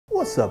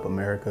What's up,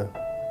 America?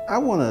 I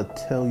want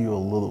to tell you a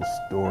little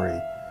story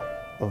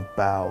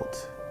about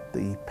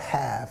the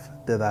path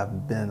that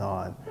I've been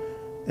on.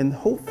 And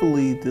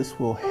hopefully this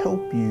will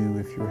help you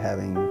if you're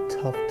having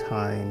tough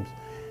times,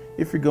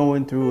 if you're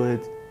going through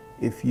it,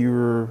 if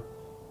you're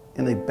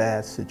in a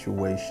bad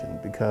situation,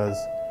 because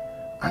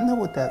I know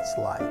what that's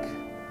like.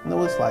 I know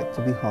what it's like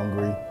to be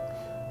hungry.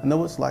 I know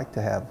what it's like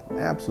to have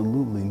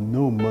absolutely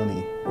no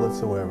money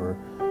whatsoever.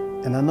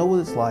 And I know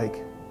what it's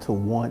like to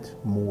want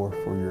more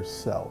for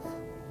yourself.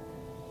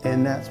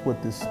 And that's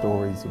what this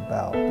story is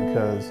about,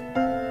 because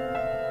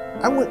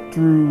I went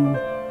through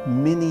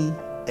many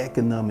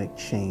economic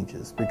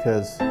changes,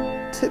 because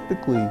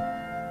typically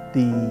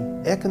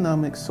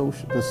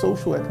the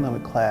social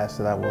economic class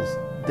that I was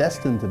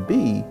destined to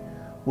be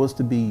was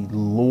to be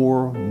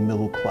lower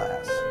middle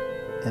class.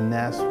 And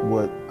that's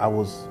what I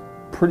was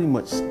pretty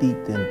much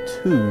steeped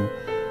into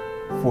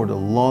for the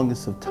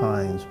longest of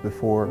times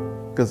before,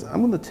 because I'm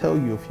going to tell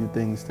you a few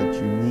things that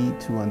you need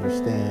to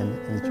understand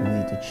and that you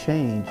need to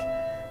change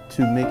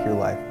to make your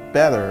life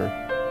better,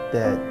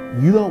 that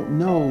you don't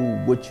know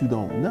what you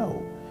don't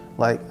know.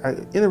 Like,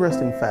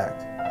 interesting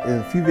fact, in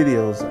a few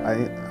videos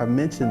I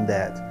mentioned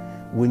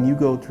that when you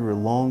go through a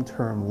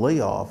long-term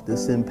layoff,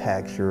 this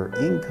impacts your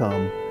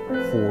income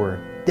for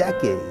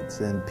decades.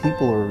 And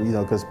people are,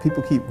 because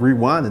people keep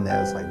rewinding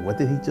that. It's like, what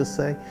did he just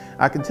say?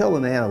 I can tell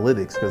in the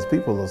analytics, because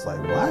people are just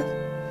like, what?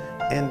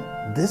 And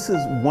this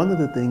is one of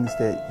the things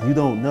that you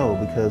don't know,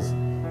 because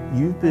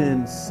you've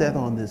been set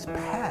on this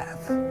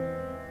path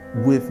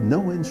with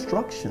no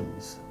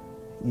instructions.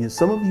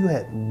 Some of you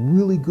had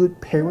really good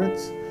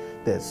parents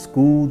that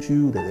schooled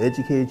you, that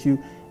educated you,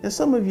 and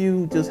some of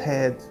you just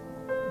had,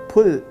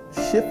 put it,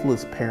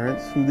 shiftless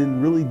parents who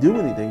didn't really do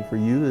anything for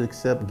you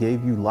except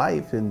gave you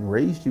life and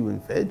raised you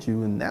and fed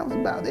you, and that was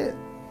about it.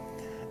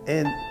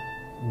 And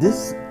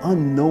this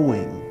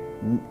unknowing,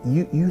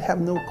 you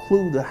have no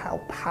clue to how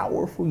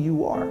powerful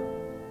you are.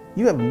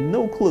 You have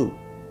no clue,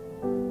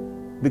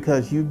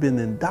 because you've been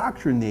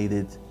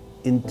indoctrinated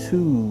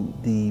into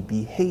the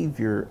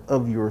behavior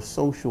of your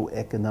social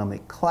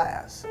economic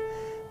class.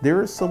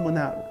 There is someone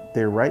out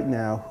there right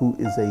now who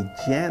is a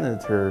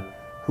janitor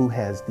who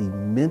has the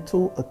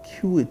mental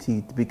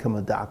acuity to become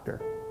a doctor.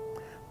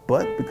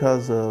 But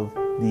because of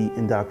the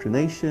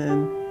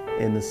indoctrination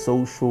and the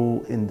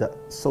social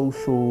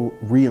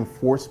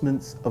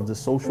reinforcements of the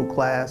social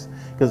class,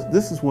 because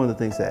this is one of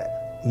the things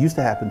that used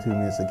to happen to me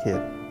as a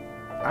kid.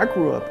 I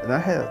grew up and I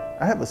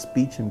have a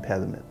speech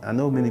impediment. I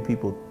know many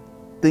people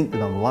think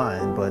that I'm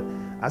lying, but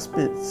I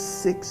spent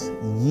 6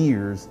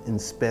 years in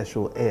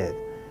special ed.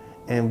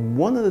 And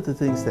one of the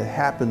things that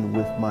happened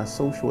with my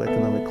social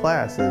economic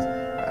class is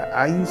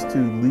I used to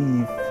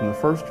leave from the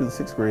 1st to the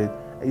 6th grade.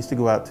 I used to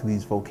go out to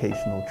these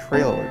vocational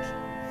trailers,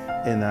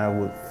 and I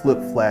would flip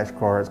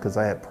flashcards because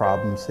I had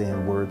problems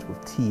saying words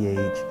with TH.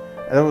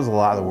 And there was a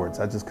lot of words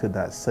I just could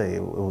not say.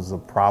 It was a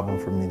problem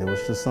for me. There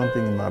was just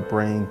something in my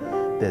brain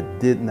that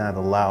did not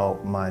allow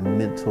my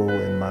mental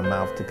and my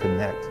mouth to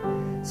connect.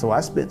 So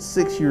I spent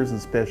 6 years in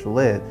special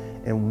ed,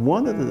 and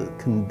one of the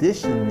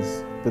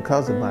conditions,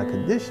 because of my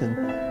condition,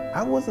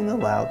 I wasn't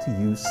allowed to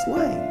use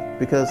slang,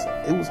 because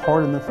it was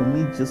hard enough for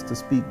me just to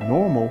speak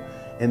normal,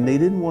 and they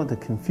didn't want to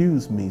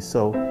confuse me.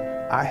 So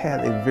I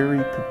had a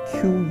very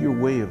peculiar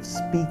way of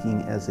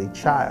speaking as a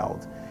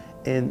child.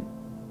 And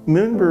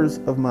members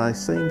of my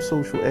same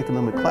social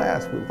economic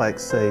class would like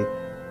say,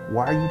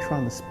 why are you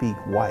trying to speak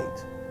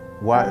white?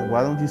 Why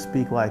don't you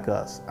speak like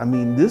us? I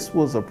mean, this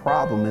was a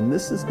problem, and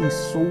this is the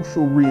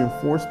social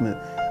reinforcement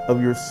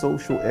of your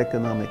social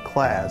economic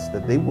class,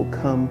 that they will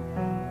come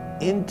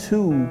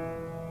into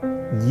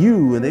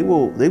you and they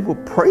will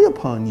prey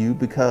upon you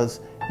because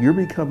you're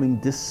becoming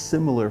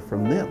dissimilar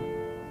from them.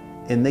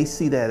 And they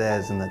see that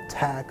as an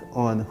attack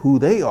on who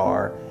they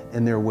are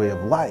and their way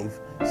of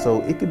life.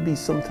 So it could be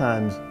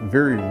sometimes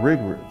very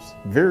rigorous,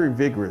 very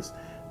vigorous.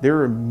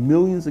 There are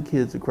millions of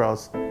kids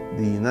across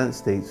the United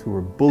States who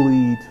are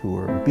bullied, who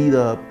are beat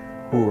up,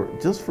 who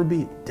are just for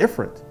being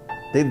different.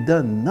 They've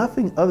done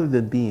nothing other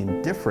than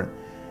being different.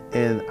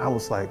 And I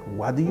was like,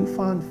 why do you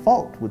find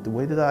fault with the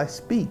way that I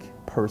speak,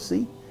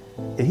 Percy?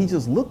 And he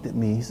just looked at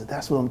me. He said,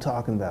 that's what I'm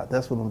talking about.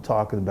 That's what I'm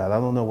talking about. I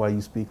don't know why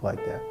you speak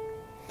like that.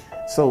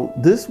 So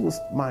this was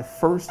my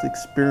first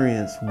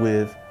experience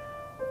with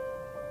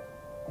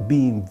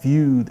being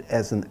viewed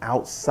as an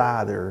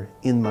outsider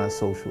in my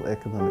social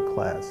economic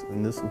class.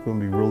 And this is going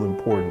to be real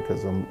important,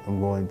 because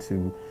I'm going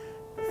to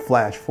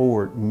flash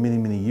forward many,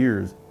 many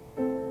years,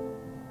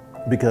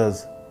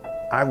 because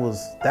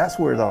that's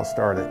where it all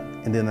started.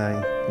 And then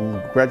I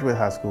graduated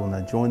high school and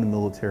I joined the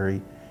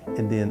military,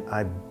 and then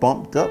I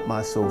bumped up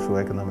my social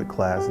economic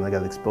class and I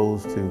got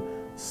exposed to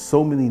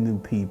so many new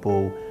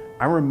people.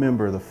 I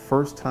remember the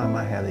first time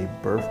I had a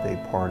birthday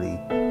party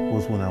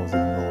was when I was in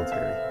the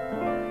military.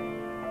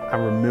 I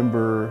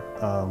remember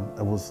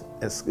it was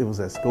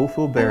at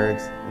Schofield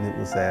Barracks, and it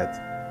was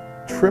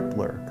at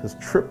Tripler, because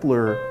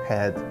Tripler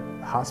had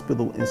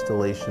hospital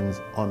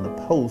installations on the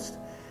post,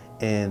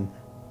 and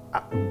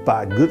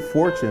by good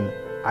fortune,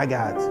 I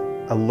got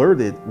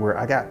alerted where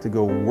I got to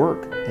go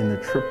work in the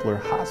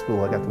Tripler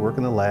Hospital. I got to work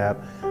in the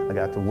lab. I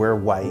got to wear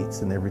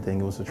whites and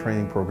everything. It was a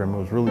training program. It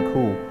was really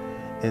cool.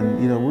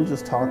 And, you know, we're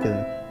just talking,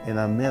 and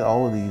I met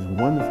all of these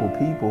wonderful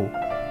people.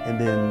 And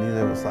then, you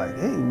know, it was like,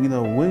 hey, you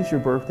know, when's your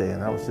birthday?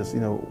 And I was just, you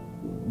know,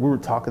 we were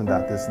talking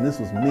about this, and this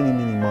was many,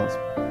 many months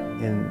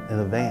in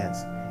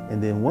advance.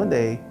 And then one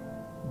day,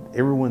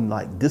 everyone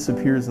like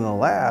disappears in the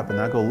lab, and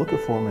I go looking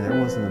for them, and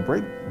everyone's in the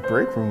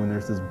break room, and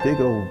there's this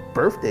big old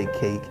birthday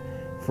cake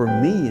for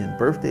me and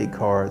birthday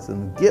cards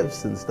and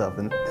gifts and stuff.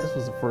 And this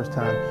was the first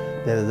time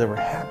that has ever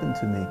happened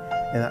to me.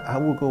 And I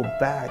will go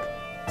back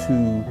to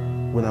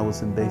when I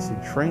was in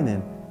basic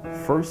training.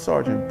 First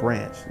Sergeant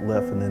Branch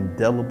left an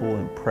indelible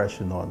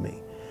impression on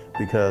me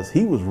because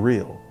he was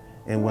real.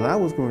 And when I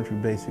was going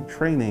through basic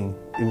training,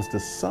 it was the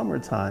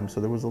summertime,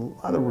 so there was a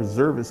lot of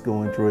reservists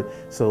going through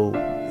it. So,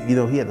 you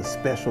know, he had a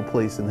special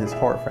place in his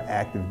heart for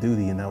active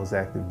duty, and that was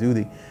active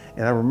duty.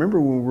 And I remember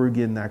when we were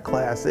getting our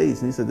Class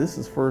A's, and he said, this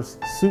is the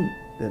first suit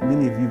that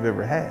many of you have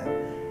ever had.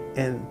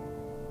 And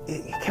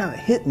it kind of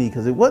hit me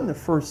because it wasn't the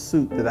first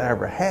suit that I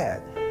ever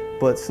had,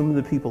 but some of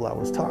the people I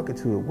was talking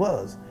to, it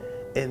was.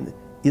 And,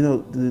 you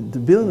know, to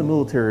be in the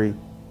military,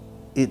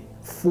 it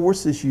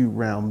forces you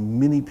around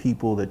many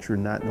people that you're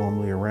not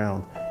normally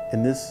around.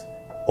 And this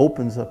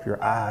opens up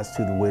your eyes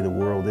to the way the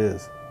world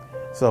is.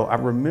 So I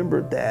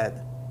remembered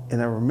that,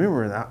 and I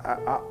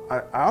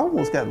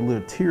almost got a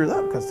little teared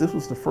up because this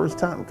was the first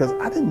time, because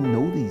I didn't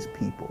know these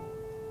people.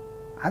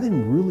 I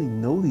didn't really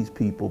know these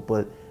people,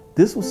 but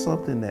this was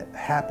something that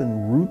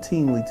happened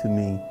routinely to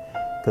me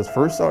because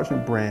First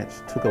Sergeant Branch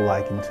took a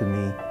liking to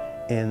me.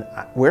 And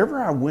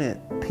wherever I went,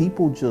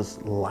 people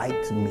just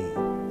liked me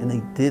and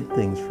they did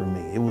things for me.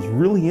 It was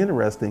really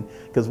interesting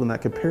because when I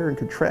compare and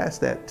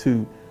contrast that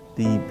to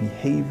the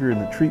behavior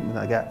and the treatment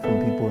I got from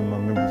people and my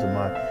members of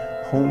my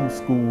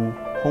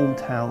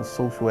hometown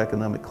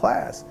socioeconomic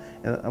class.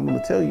 And I'm going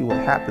to tell you what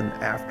happened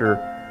after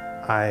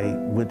I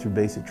went through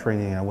basic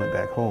training and I went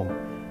back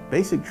home.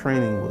 Basic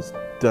training was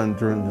done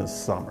during the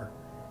summer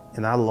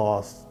and I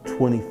lost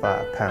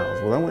 25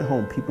 pounds. When I went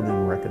home, people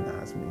didn't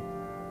recognize me.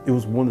 It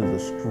was one of the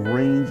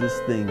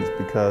strangest things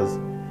because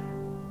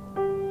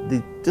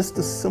just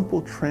the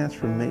simple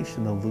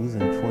transformation of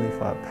losing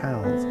 25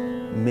 pounds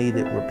made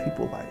it where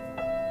people like,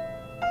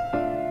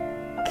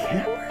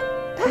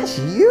 Cameron, that's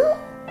you?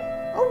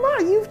 Oh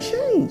my, you've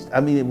changed.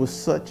 I mean, it was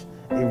such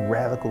a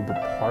radical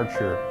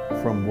departure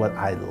from what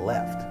I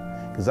left,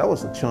 because I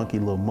was a chunky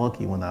little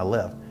monkey when I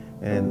left.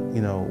 And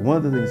you know, one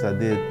of the things I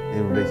did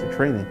in basic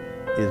training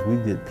is we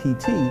did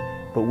PT,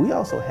 but we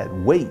also had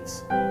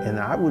weights, and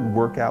I would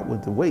work out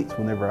with the weights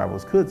whenever I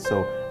could.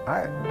 So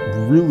I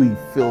really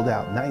filled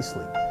out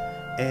nicely.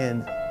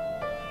 And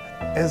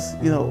as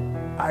you know,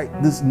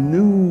 this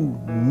new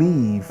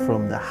me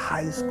from the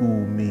high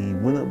school me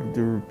went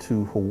up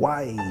to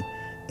Hawaii,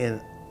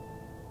 and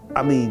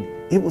I mean,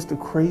 it was the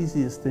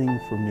craziest thing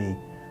for me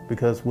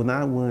because when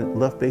I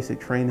left basic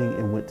training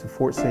and went to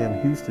Fort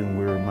Sam Houston,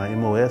 where my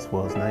MOS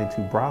was,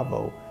 92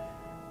 Bravo,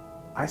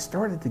 I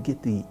started to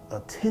get the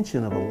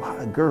attention of a lot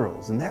of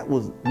girls, and that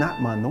was not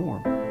my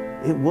norm.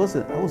 It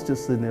wasn't, I was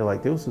just sitting there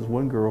like, there was this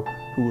one girl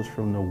who was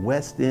from the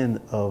west end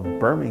of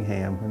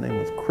Birmingham. Her name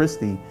was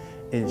Christy,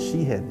 and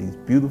she had these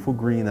beautiful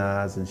green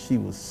eyes, and she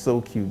was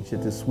so cute. She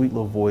had this sweet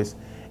little voice,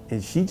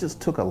 and she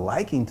just took a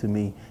liking to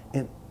me,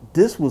 and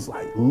this was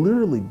like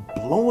literally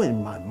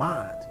blowing my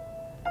mind.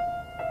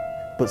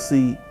 But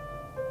see,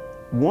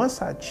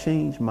 once I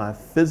changed my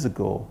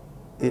physical,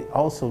 it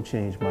also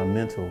changed my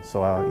mental.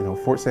 So you know,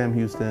 Fort Sam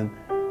Houston,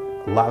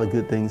 a lot of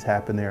good things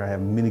happened there. I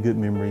have many good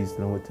memories.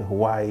 Then I went to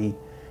Hawaii,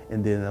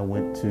 and then I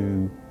went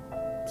to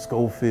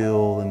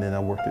Schofield, and then I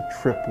worked at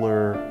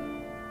Tripler.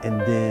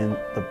 And then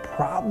the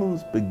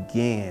problems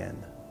began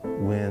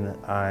when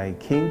I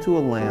came to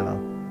Atlanta,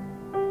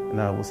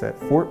 and I was at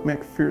Fort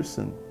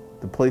McPherson,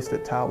 the place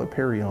that Tyler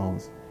Perry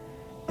owns.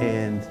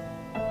 And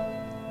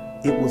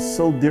it was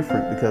so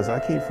different because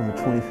I came from the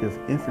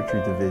 25th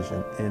Infantry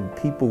Division, and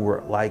people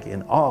were like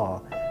in awe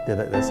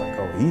that's like,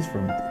 oh, he's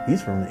from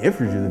the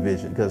Infantry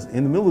Division. Because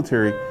in the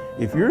military,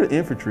 if you're an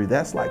infantry,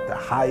 that's like the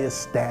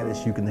highest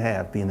status you can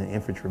have, being an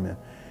infantryman.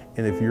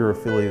 And if you're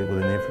affiliated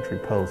with an infantry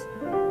post.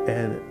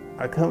 And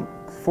I come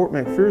to Fort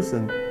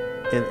McPherson,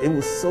 and it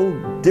was so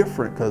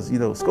different because, you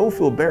know,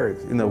 Schofield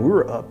Barracks, you know, we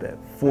were up at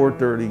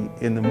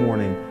 4:30 in the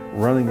morning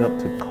running up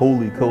to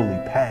Coley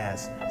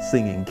Pass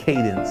singing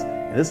cadence.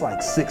 And it's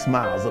like 6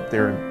 miles up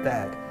there and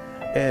back.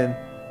 And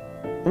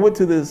I went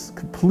to this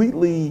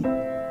completely,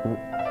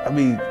 I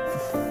mean,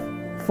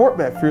 Fort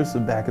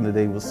McPherson back in the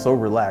day was so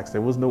relaxed.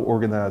 There was no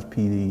organized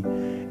PD.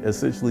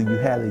 Essentially, you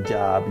had a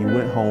job, you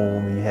went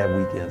home, and you had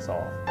weekends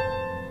off.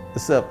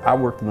 Except I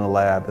worked in the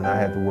lab, and I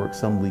had to work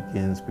some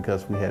weekends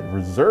because we had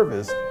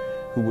reservists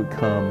who would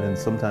come, and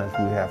sometimes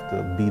we would have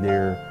to be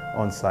there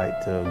on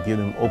site to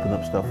open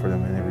up stuff for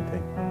them and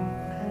everything.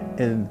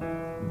 And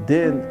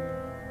then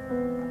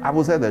I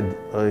was at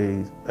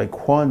a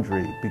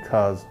quandary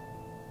because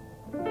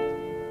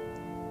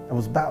I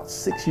was about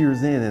 6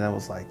 years in, and I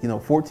was like,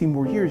 14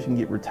 more years, you can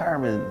get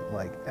retirement.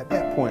 Like at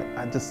that point,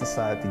 I just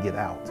decided to get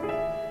out.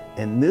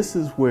 And this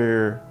is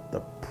where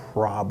the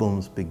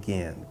problems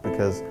began,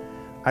 because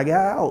I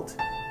got out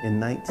in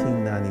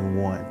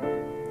 1991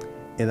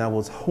 and I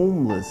was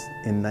homeless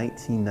in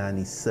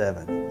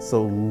 1997.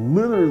 So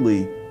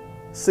literally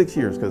 6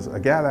 years, because I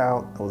got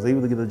out, I was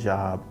able to get a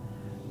job,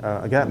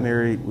 I got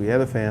married, we had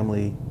a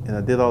family, and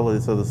I did all of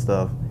this other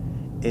stuff,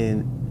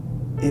 and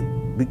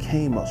it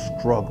became a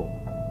struggle.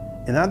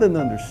 And I didn't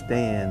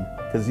understand,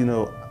 because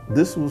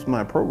this was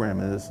my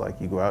program, and it's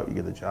like you go out, you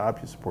get a job,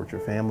 you support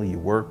your family, you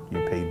work,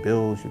 you pay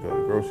bills, you go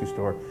to the grocery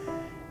store.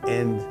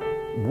 And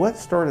what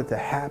started to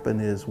happen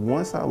is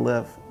once I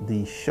left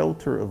the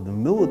shelter of the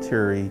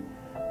military,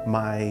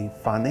 my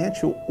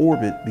financial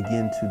orbit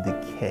began to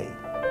decay.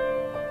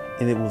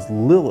 And it was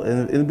little,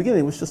 and in the beginning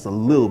it was just a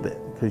little bit,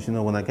 because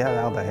when I got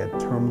out I had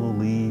terminal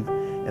leave,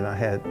 and I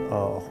had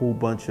a whole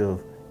bunch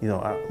of,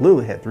 I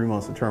literally had 3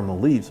 months of terminal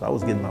leave, so I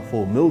was getting my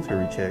full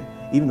military check,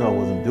 even though I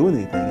wasn't doing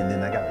anything. And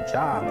then I got a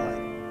job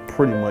like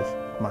pretty much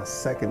my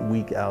second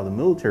week out of the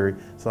military,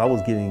 so I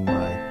was getting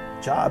my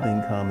job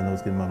income and I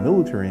was getting my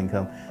military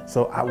income.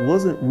 So I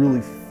wasn't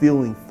really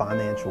feeling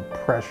financial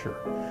pressure.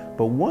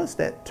 But once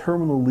that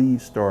terminal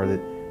leave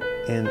started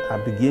and I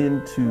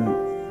began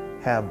to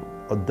have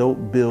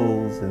adult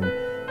bills, and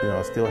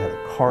I still had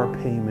a car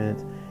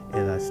payment,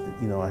 and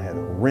I had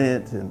a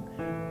rent, and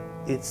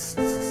it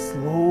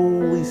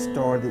slowly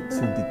started to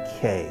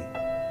decay,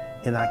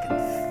 and I could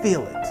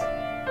feel it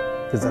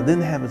because I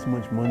didn't have as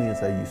much money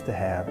as I used to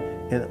have.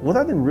 And what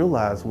I didn't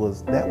realize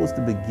was that was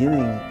the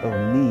beginning of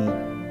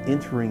me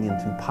entering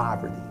into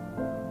poverty.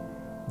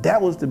 That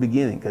was the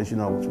beginning, because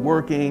I was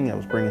working, I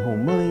was bringing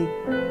home money,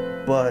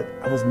 but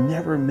I was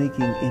never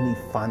making any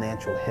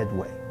financial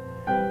headway.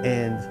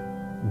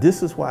 And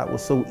this is why it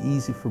was so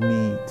easy for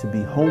me to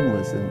be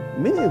homeless.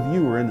 And many of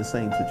you are in the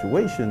same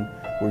situation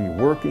where you're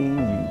working,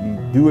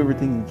 you do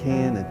everything you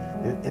can,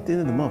 and at the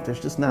end of the month, there's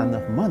just not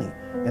enough money.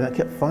 And I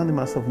kept finding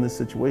myself in this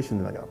situation,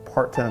 and I got a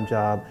part-time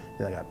job,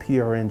 then I got a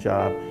PRN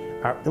job.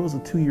 There was a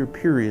 2-year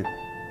period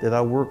that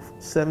I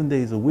worked 7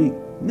 days a week,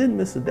 didn't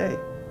miss a day,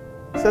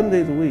 7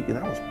 days a week, and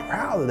I was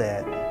proud of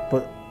that,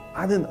 but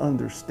I didn't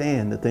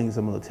understand the things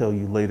I'm going to tell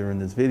you later in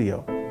this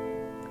video.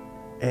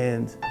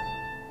 And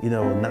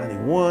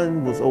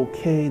 91 was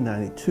okay,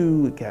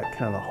 92, it got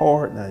kind of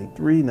hard,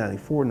 93,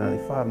 94,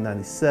 95,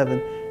 97.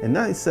 And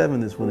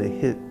 97 is when it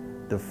hit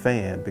the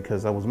fan,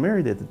 because I was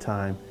married at the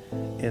time,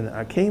 and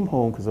I came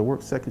home because I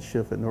worked second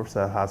shift at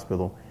Northside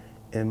Hospital,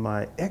 and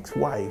my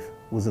ex-wife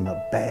was in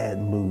a bad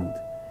mood.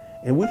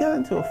 And we got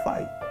into a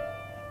fight.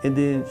 And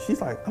then she's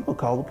like, I'm gonna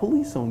call the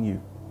police on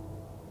you.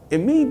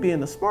 And me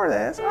being a smart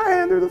ass, I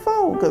handed her the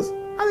phone because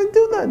I didn't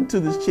do nothing to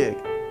this chick.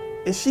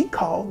 And she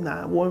called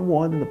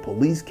 911 and the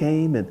police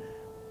came, and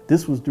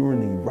this was during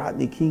the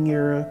Rodney King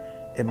era,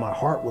 and my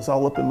heart was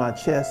all up in my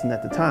chest. And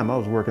at the time I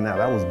was working out,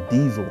 I was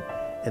diesel,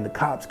 and the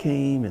cops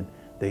came and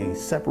they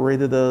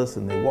separated us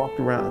and they walked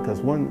around,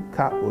 because one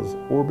cop was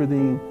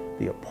orbiting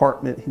the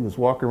apartment. He was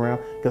walking around,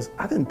 because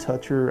I didn't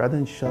touch her, I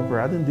didn't shove her,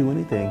 I didn't do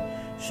anything.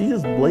 She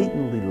just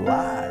blatantly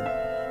lied.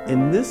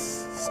 And this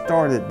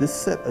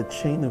set a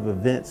chain of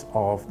events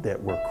off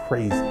that were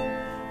crazy,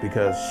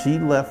 because she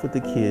left with the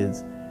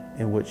kids.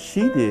 And what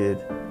she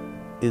did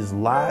is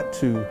lied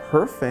to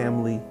her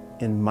family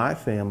and my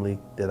family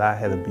that I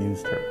had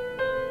abused her.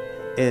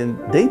 And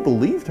they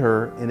believed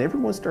her, and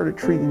everyone started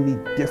treating me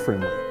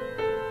differently.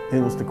 And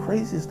it was the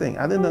craziest thing.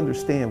 I didn't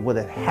understand what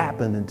had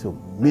happened until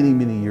many,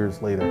 many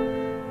years later.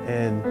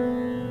 And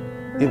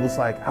it was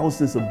like I was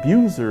this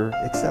abuser,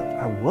 except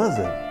I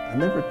wasn't. I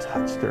never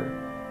touched her.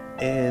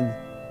 And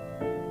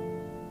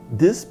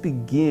this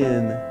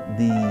began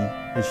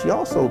and she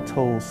also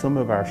told some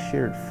of our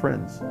shared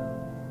friends.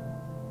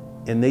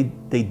 And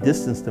they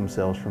distanced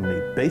themselves from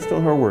me based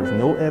on her words.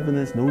 No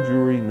evidence, no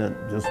jury,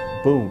 just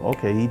boom.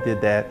 Okay, he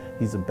did that.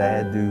 He's a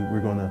bad dude.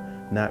 We're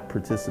gonna not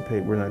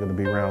participate. We're not gonna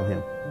be around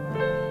him.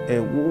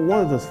 And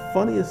one of the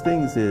funniest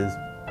things is,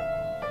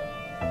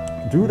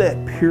 through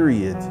that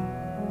period,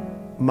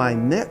 my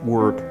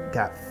network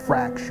got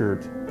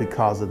fractured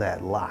because of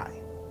that lie.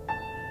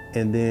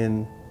 And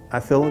then I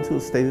fell into a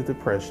state of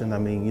depression. I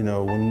mean,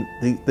 when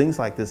things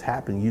like this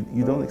happen,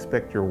 you don't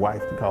expect your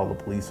wife to call the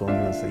police on you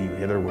and say you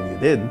hit her when you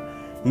didn't.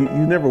 You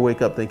never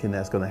wake up thinking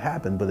that's going to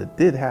happen, but it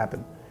did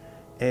happen.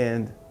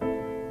 And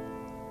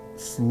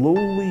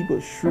slowly but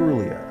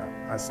surely,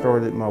 I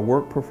started, my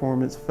work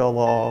performance fell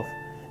off.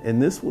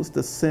 And this was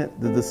the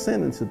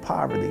descent into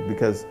poverty,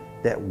 because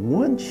that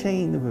one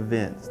chain of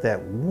events,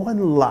 that one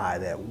lie,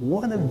 that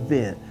one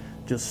event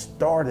just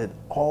started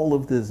all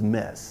of this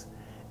mess.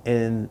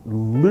 And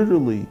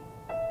literally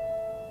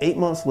 8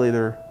 months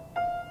later,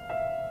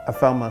 I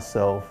found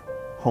myself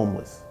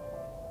homeless.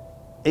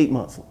 8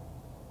 months,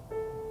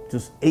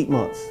 just 8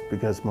 months,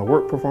 because my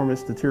work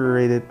performance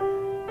deteriorated.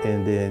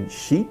 And then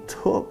she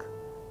took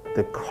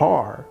the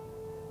car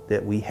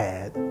that we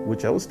had,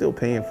 which I was still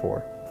paying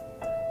for.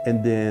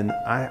 And then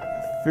I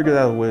figured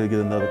out a way to get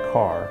another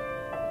car.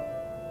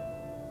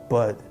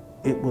 But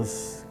it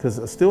was because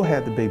I still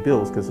had to pay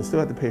bills, because I still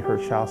had to pay her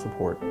child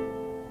support.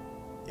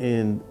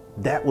 And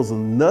that was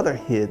another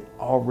hit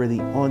already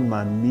on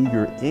my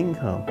meager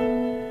income.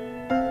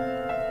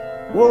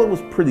 Well, it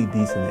was pretty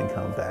decent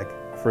income back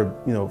for,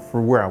 you know,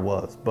 for where I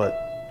was, but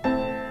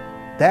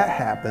that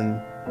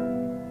happened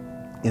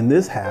and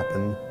this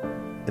happened.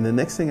 And the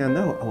next thing I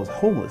know, I was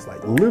homeless,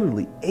 like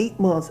literally 8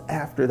 months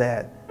after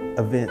that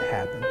event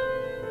happened.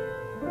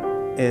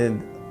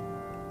 And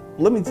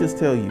let me just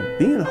tell you,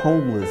 being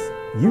homeless,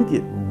 you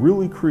get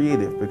really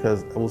creative,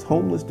 because I was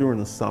homeless during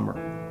the summer.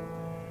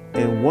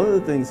 And one of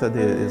the things I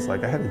did is,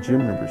 like, I had a gym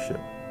membership.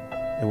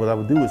 And what I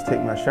would do is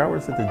take my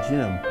showers at the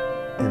gym,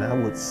 and I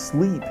would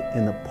sleep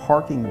in the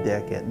parking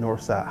deck at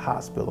Northside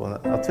Hospital.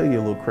 And I'll tell you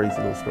a little crazy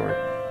little story.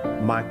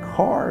 My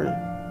car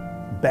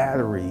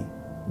battery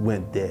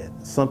went dead.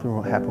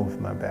 Something happened with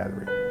my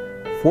battery.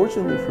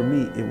 Fortunately for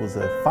me, it was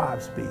a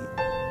 5-speed.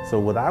 So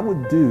what I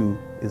would do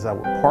is I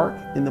would park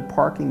in the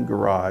parking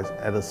garage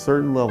at a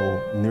certain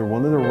level near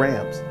one of the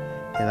ramps,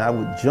 and I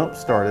would jump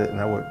start it, and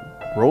I would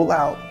roll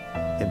out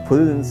and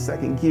put it in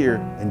second gear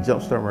and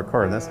jump start my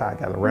car. And that's how I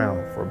got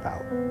around for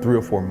about 3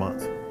 or 4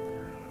 months.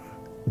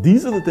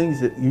 These are the things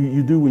that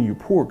you do when you're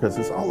poor, because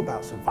it's all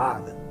about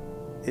surviving.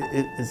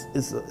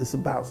 It's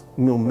about,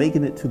 you know,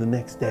 making it to the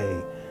next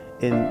day.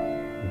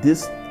 And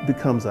this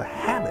becomes a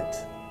habit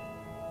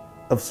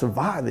of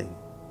surviving.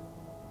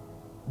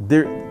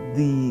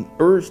 The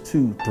urge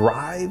to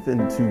thrive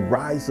and to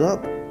rise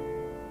up,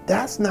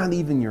 that's not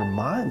even your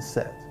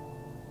mindset.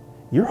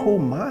 Your whole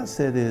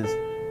mindset is,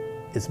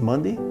 it's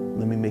Monday,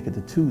 let me make it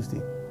to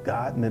Tuesday.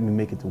 God, let me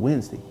make it to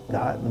Wednesday.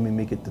 God, let me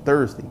make it to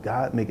Thursday.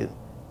 God, make it.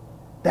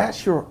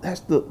 This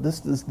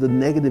is the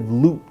negative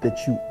loop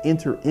that you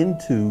enter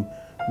into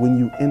when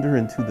you enter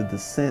into the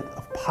descent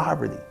of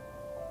poverty.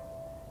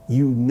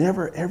 You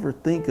never ever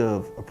think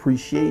of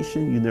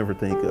appreciation. You never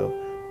think of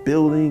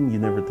building. You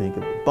never think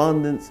of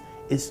abundance.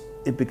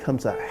 It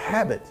becomes a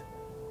habit.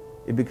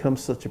 It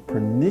becomes such a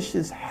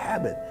pernicious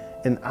habit.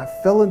 And I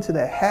fell into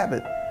that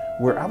habit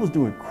where I was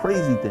doing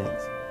crazy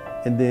things.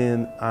 And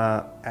then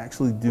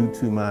actually, due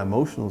to my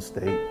emotional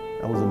state,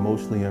 I was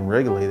emotionally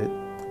unregulated.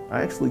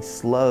 I actually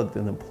slugged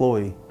an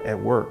employee at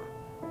work.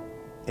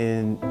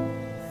 And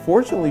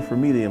fortunately for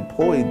me, the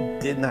employee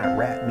did not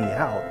rat me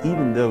out,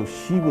 even though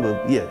she would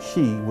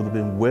have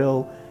been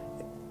well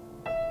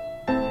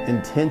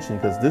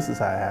intentioned, because this is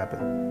how it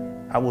happened.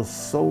 I was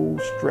so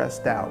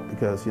stressed out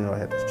because, you know, I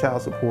had this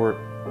child support,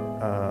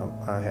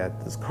 I had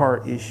this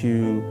car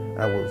issue,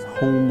 I was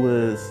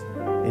homeless,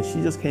 and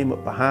she just came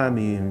up behind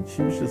me and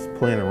she was just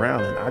playing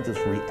around, and I just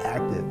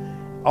reacted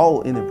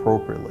all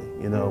inappropriately.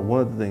 You know, one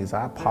of the things,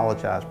 I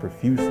apologize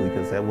profusely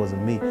because that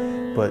wasn't me,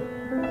 but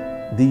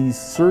these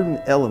certain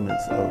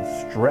elements of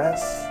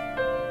stress,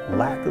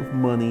 lack of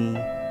money,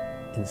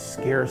 and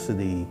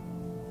scarcity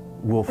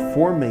will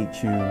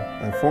formulate you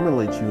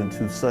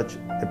into such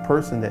a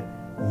person that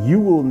you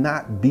will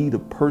not be the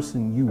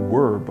person you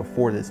were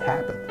before this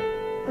happened.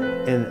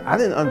 And I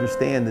didn't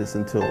understand this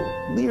until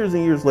years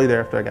and years later,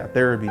 after I got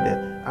therapy,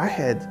 that I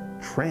had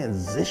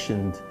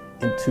transitioned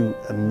into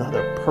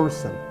another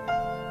person.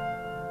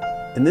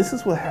 And this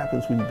is what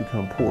happens when you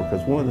become poor,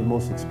 because one of the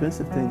most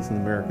expensive things in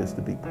America is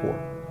to be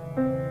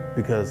poor.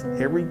 Because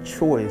every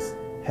choice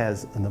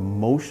has an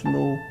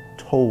emotional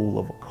toll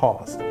of a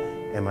cost.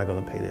 Am I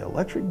going to pay the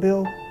electric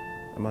bill?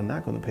 Am I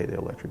not going to pay the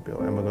electric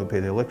bill? Am I going to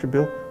pay the electric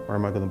bill, or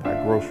am I going to buy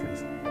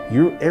groceries?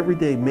 You're every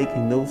day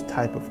making those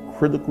type of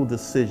critical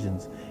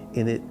decisions,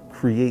 and it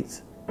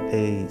creates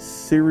a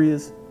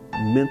serious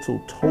mental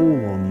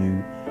toll on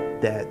you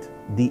that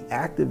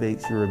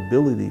deactivates your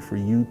ability for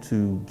you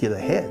to get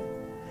ahead.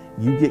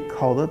 You get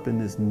caught up in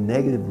this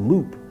negative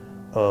loop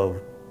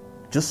of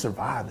just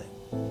surviving,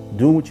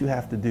 doing what you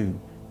have to do,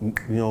 you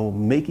know,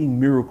 making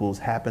miracles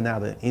happen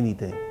out of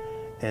anything.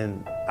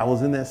 And I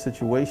was in that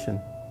situation,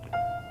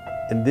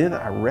 and then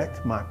I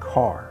wrecked my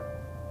car.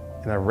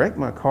 And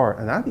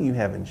I didn't even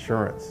have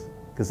insurance,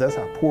 because that's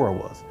how poor I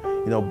was.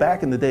 You know,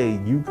 back in the day,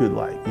 you could,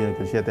 like, you know,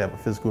 because you had to have a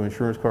physical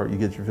insurance card, you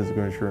get your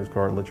physical insurance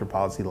card and let your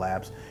policy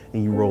lapse,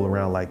 and you roll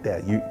around like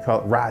that. You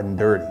call it riding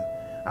dirty.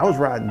 I was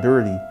riding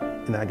dirty,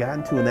 and I got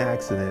into an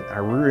accident. I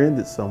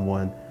rear-ended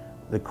someone.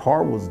 The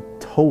car was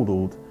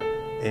totaled,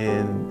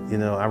 and, you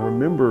know, I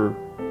remember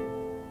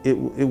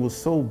it was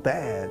so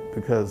bad,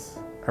 because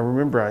I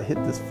remember I hit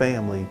this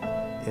family,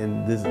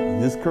 and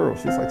this girl,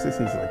 she's like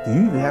 16, she's like, "Do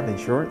you even have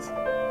insurance?"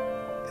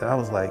 And I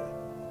was like,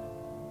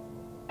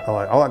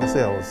 all I could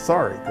say, I was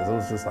sorry, because it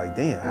was just like,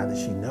 damn, how did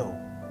she know?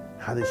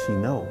 How did she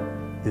know?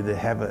 Did it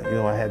have a, you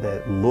know, I had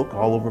that look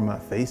all over my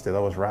face that I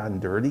was riding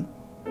dirty.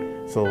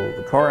 So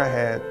the car I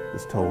had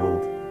was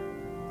totaled.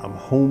 I'm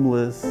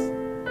homeless.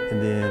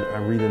 And then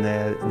I read an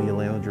ad in the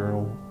Atlanta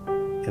Journal,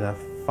 and I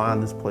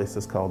find this place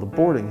that's called the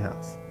boarding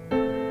house.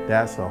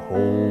 That's a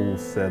whole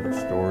set of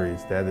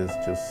stories. That is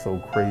just so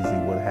crazy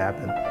what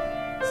happened.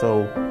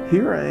 So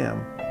here I am,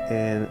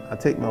 and I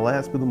take my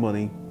last bit of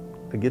money.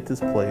 I get this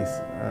place,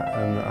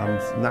 and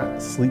I'm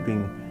not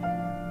sleeping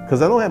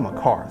because I don't have my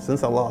car.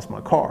 Since I lost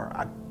my car,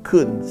 I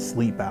couldn't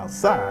sleep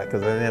outside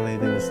because I didn't have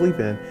anything to sleep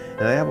in, and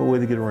I didn't have a way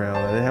to get around.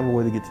 I didn't have a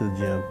way to get to the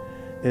gym.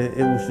 And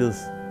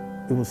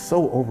it was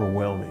so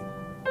overwhelming.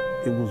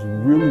 It was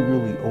really,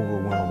 really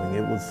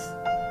overwhelming.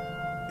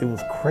 It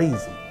was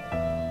crazy.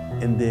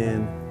 And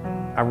then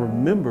I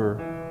remember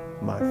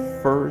my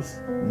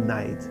first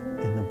night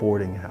in the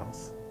boarding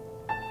house.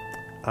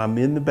 I'm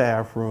in the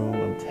bathroom,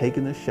 I'm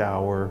taking a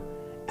shower,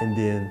 and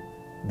then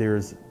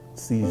there's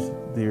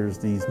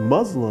these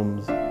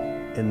Muslims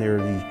and there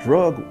are these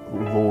drug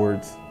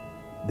lords.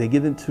 They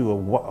get into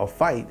a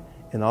fight,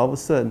 and all of a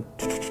sudden,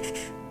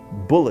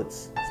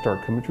 bullets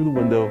start coming through the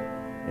window,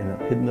 and I'm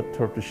hitting up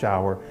toward the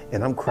shower,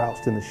 and I'm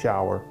crouched in the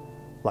shower,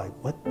 like,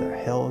 what the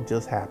hell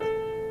just happened?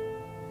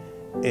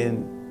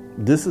 And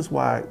this is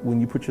why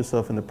when you put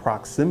yourself in the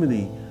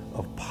proximity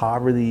of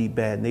poverty,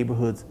 bad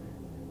neighborhoods,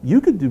 you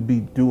could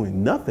be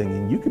doing nothing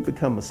and you could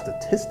become a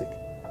statistic.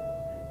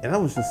 And I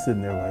was just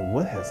sitting there like,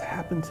 what has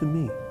happened to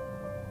me?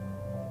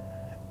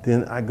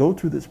 Then I go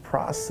through this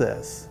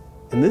process,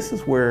 and this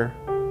is where,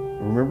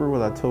 remember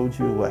what I told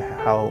you,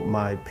 how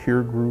my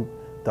peer group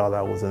thought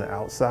I was an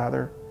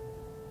outsider?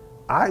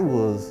 I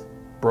was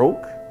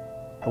broke,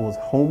 I was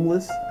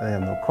homeless, I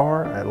had no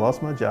car, I had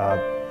lost my job,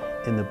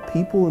 and the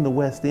people in the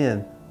West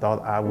End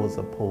thought I was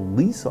a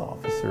police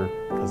officer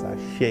because I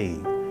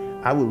shaved.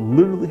 I would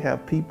literally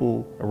have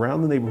people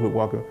around the neighborhood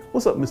walking,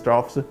 what's up, Mr.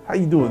 Officer? How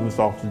you doing, Mr.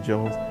 Officer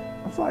Jones?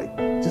 I was like,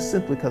 just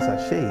simply because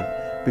I shaved.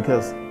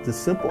 Because the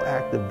simple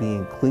act of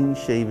being clean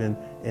shaven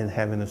and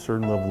having a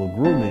certain level of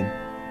grooming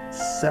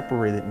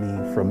separated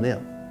me from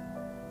them.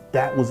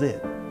 That was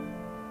it.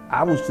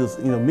 I was just,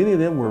 many of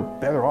them were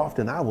better off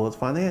than I was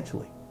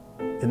financially.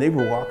 And they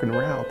were walking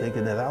around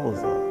thinking that I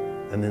was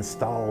an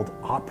installed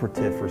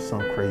operative for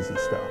some crazy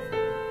stuff.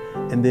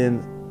 And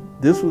then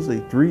this was a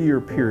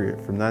 3-year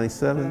period from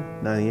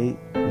 97, 98,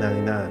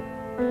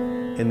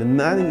 99. In the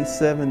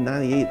 97,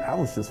 98, I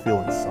was just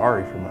feeling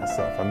sorry for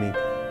myself. I mean,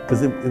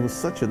 because it was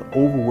such an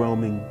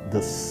overwhelming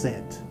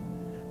descent,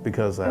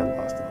 because I had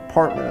lost an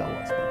apartment, I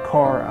lost my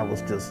car, I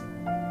was just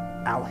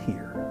out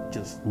here,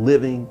 just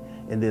living.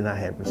 And then I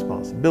had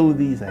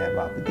responsibilities, I had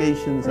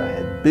obligations, I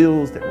had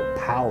bills that were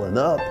piling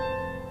up.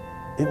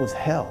 It was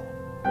hell.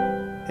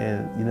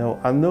 And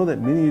I know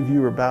that many of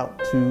you are about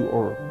to,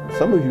 or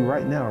some of you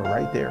right now are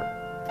right there.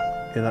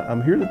 And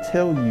I'm here to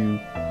tell you,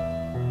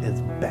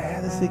 as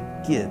bad as it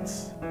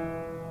gets,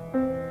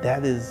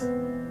 that is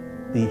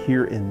the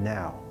here and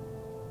now.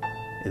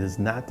 It is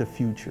not the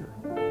future.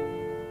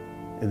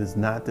 It is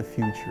not the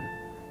future.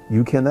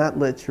 You cannot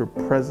let your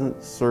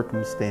present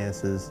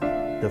circumstances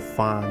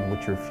define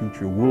what your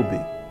future will be.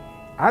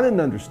 I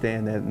didn't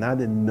understand that, and I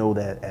didn't know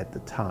that at the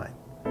time.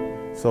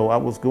 So I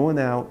was going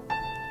out.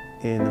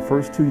 In the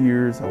first 2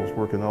 years, I was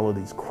working all of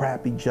these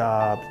crappy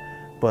jobs,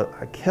 but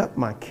I kept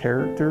my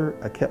character,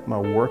 I kept my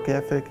work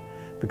ethic,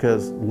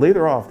 because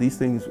later off, these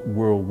things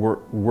will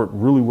work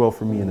really well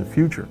for me in the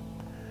future.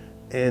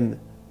 And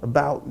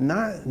about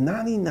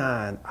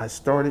 99, I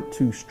started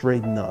to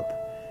straighten up,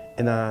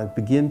 and I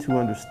began to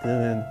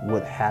understand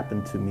what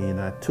happened to me,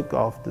 and I took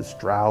off the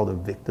shroud of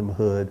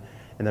victimhood,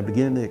 and I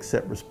began to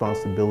accept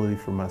responsibility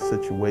for my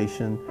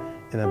situation,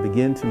 and I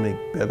began to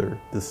make better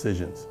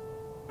decisions.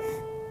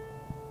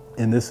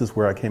 And this is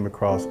where I came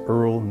across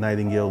Earl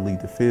Nightingale Lead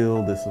the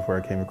Field. This is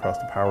where I came across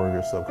The Power of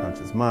Your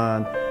Subconscious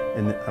Mind.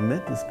 And I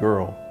met this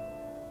girl,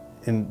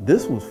 and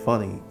this was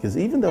funny, because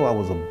even though I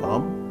was a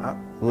bum,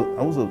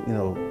 I was a,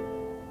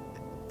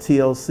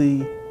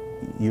 TLC,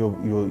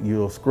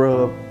 you're a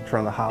scrub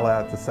trying to holler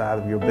out the side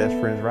of your best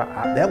friend's right.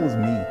 That was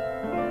me.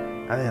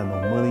 I didn't have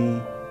no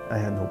money, I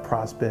had no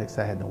prospects,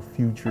 I had no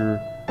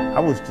future. I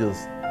was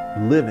just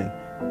living,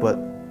 but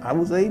I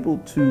was able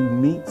to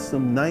meet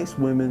some nice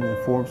women and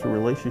form some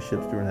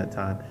relationships during that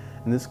time.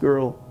 And this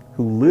girl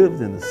who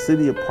lived in the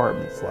city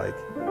apartments, like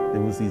there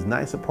was these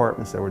nice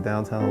apartments that were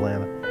downtown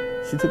Atlanta,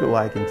 she took a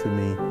liking to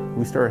me.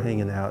 We started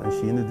hanging out, and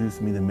she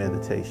introduced me to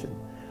meditation.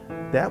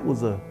 That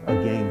was a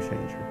game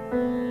changer.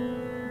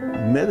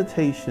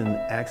 Meditation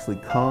actually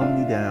calmed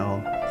me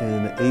down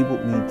and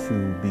enabled me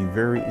to be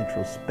very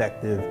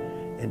introspective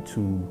and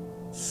to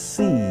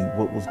see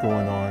what was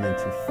going on and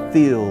to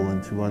feel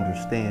and to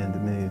understand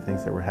many of the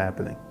things that were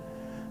happening.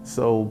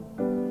 So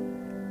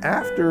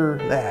after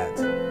that,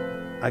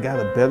 I got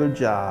a better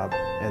job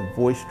at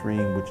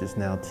VoiceStream, which is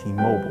now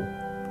T-Mobile.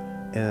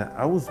 And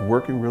I was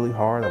working really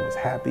hard. I was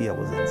happy. I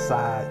was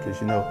inside,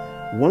 because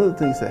one of the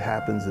things that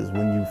happens is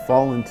when you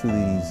fall into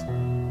these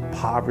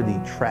poverty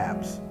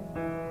traps,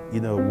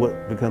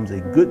 what becomes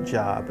a good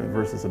job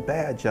versus a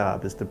bad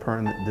job is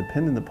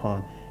dependent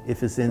upon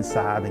if it's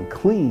inside and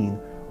clean,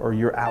 or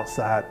you're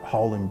outside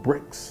hauling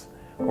bricks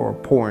or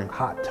pouring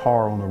hot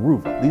tar on the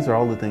roof. These are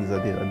all the things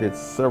I did. I did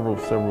several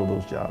of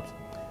those jobs.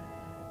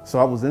 So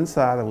I was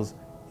inside, I was,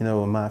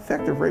 my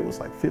effective rate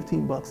was like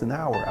 15 bucks an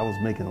hour. I was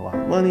making a lot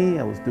of money,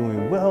 I was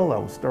doing well, I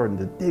was starting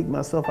to dig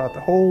myself out the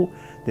hole.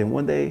 Then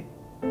one day,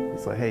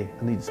 it's like, hey,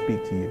 I need to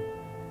speak to you.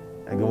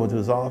 I go into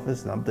his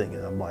office, and I'm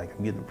thinking, I'm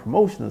getting a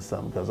promotion or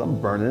something, because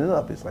I'm burning it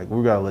up. It's like,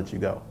 we gotta let you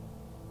go.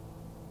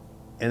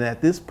 And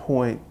at this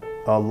point,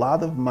 a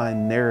lot of my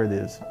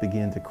narratives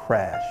began to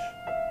crash.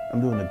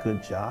 I'm doing a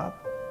good job.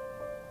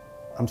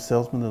 I'm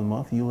salesman of the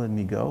month, you letting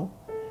me go?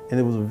 And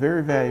it was a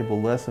very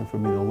valuable lesson for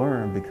me to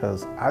learn,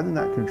 because I did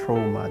not control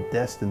my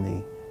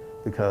destiny,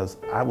 because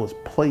I was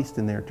placed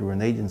in there through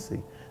an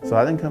agency. So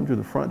I didn't come through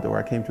the front door,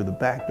 I came through the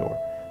back door.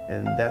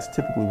 And that's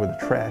typically where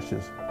the trash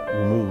is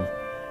removed.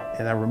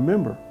 And I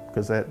remember,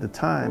 because at the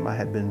time I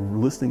had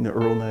been listening to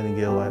Earl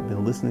Nightingale, I had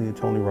been listening to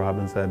Tony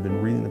Robbins, I had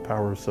been reading The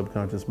Power of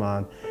Subconscious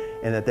Mind.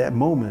 And at that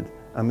moment,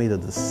 I made a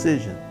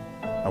decision.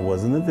 I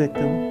wasn't a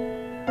victim.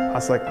 I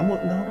was like, no,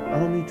 I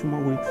don't need 2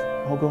 more weeks.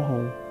 I'll go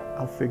home,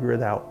 I'll figure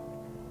it out.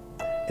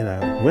 And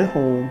I went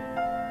home,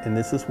 and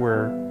this is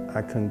where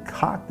I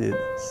concocted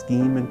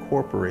Scheme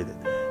Incorporated,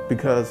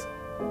 because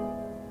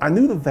I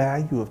knew the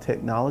value of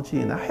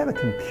technology, and I had a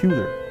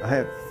computer. I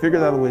had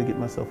figured out a way to get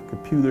myself a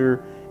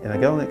computer, and I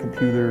got on that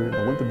computer, and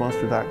I went to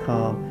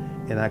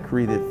Monster.com, and I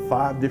created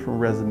 5 different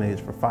resumes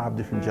for 5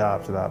 different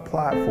jobs that I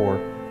applied for,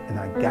 and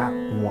I got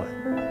one,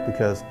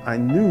 because I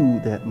knew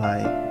that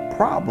my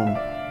problem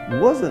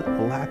wasn't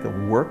a lack of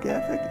work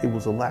ethic, it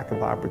was a lack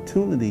of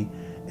opportunity.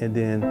 And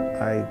then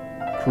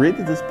I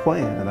created this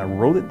plan, and I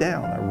wrote it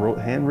down. I wrote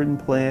a handwritten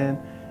plan,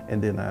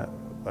 and then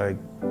I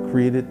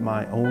created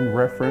my own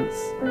reference,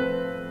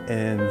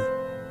 and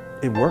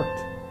it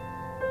worked.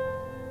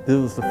 This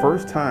was the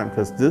first time,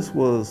 because this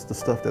was the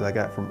stuff that I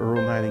got from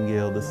Earl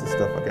Nightingale, this is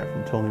stuff I got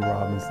from Tony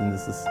Robbins, and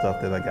this is stuff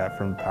that I got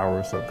from The Power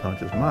of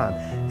Subconscious Mind.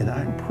 And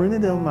I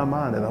imprinted it on my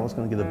mind that I was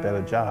going to get a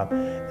better job.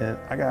 And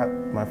I got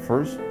my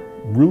first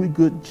really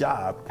good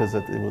job, because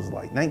it was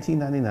like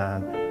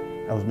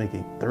 $19.99. I was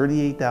making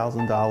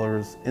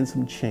 $38,000 and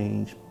some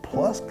change,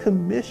 plus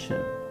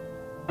commission.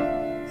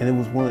 And it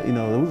was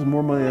it was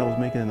more money I was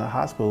making in the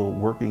hospital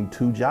working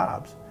 2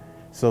 jobs.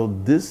 So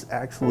this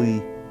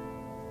actually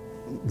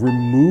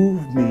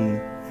removed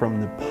me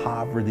from the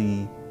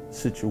poverty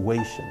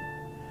situation,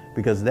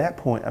 because at that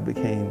point I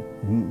became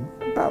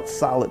about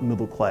solid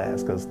middle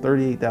class, because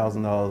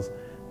 $38,000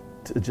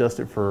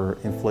 adjusted for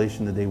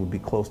inflation today would be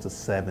close to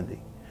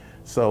 70.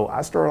 So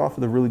I started off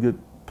with a really good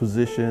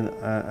position.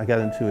 I got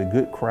into a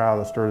good crowd.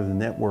 I started a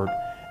network,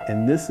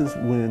 and this is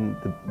when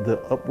the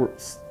upward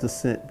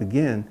descent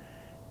began.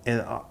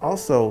 And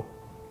also,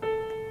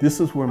 this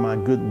is where my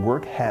good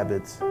work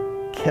habits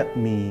kept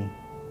me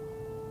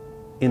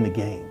in the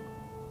game.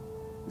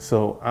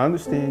 So I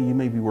understand you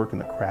may be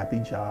working a crappy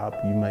job,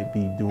 you might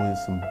be doing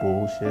some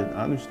bullshit,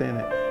 I understand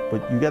that,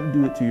 but you got to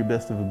do it to your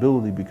best of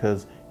ability,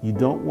 because you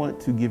don't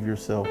want to give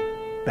yourself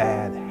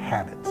bad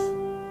habits.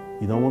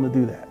 You don't want to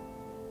do that.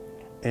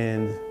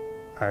 And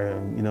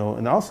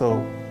and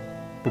also,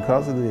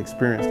 because of the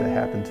experience that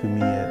happened to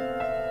me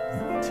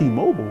at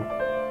T-Mobile,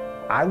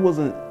 I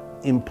wasn't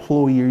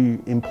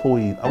employee.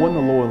 I wasn't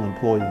a loyal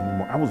employee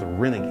anymore. I was a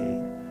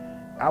renegade.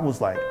 I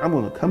was like, I'm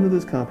going to come to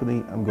this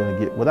company, I'm going to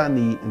get what I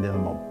need, and then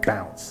I'm going to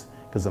bounce,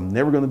 because I'm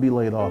never going to be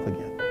laid off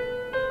again.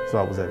 So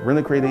I was at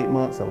Rent-A-Crate 8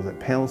 months, I was at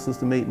Panel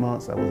System 8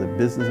 months, I was at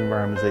Business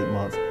Environments 8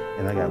 months,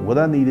 and I got what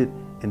I needed,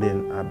 and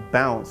then I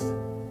bounced,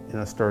 and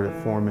I started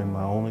forming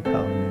my own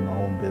economy, my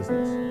own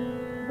business.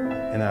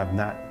 And I've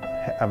not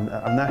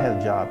had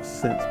a job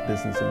since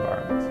Business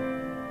Environments.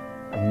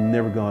 I've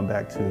never gone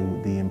back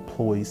to the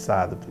employee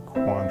side of the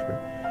quadrant.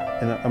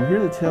 And I'm here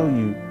to tell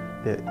you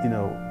that,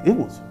 it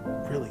was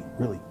really,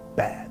 really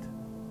bad.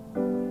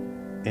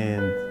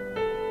 And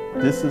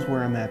this is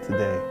where I'm at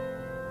today.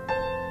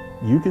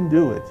 You can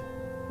do it.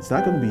 It's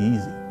not going to be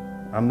easy.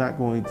 I'm not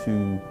going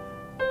to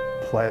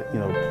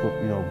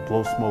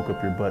blow smoke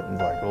up your butt and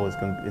like, oh,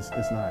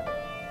 it's not.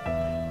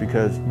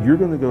 Because you're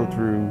going to go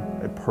through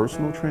a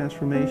personal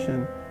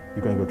transformation,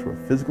 you're going to go through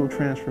a physical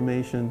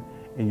transformation,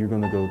 and you're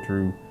going to go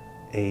through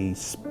a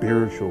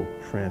spiritual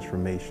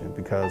transformation.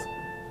 Because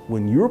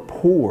when you're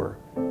poor,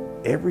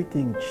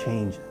 everything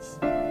changes.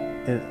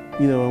 And,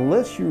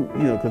 unless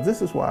because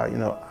this is why,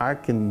 I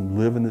can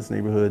live in this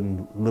neighborhood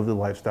and live the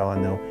lifestyle I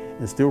know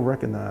and still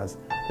recognize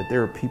that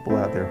there are people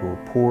out there who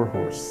are poor, who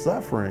are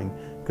suffering,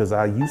 because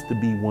I used to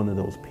be one of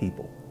those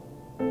people.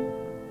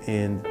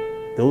 And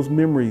those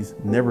memories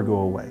never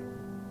go away.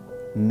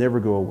 Never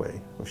go away.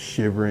 Of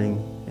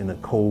shivering in a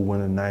cold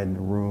winter night in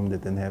a room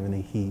that didn't have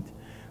any heat.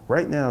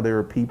 Right now, there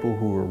are people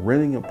who are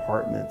renting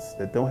apartments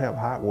that don't have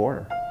hot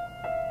water,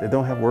 that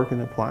don't have working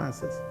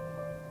appliances,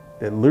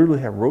 that literally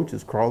have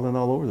roaches crawling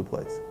all over the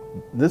place.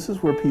 This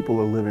is where people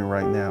are living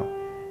right now.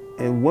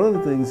 And one of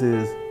the things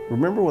is,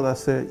 remember what I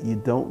said, you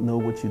don't know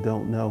what you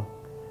don't know.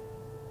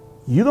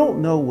 You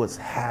don't know what's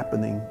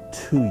happening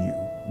to you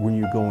when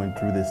you're going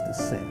through this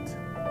descent,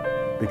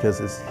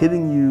 because it's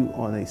hitting you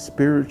on a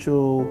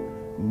spiritual,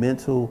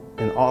 mental,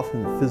 and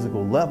often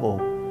physical level,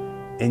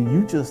 and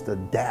you just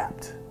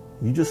adapt.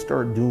 You just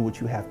start doing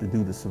what you have to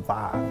do to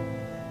survive.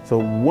 So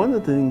one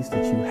of the things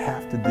that you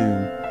have to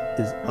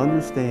do is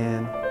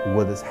understand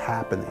what is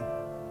happening.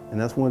 And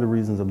that's one of the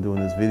reasons I'm doing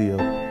this video,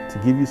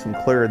 to give you some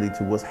clarity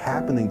to what's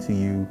happening to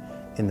you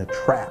in the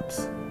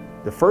traps.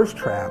 The first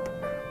trap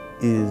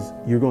is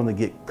you're going to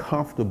get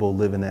comfortable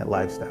living that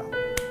lifestyle.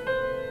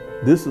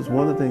 this is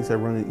one of the things I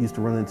used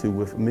to run into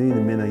with many of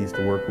the men I used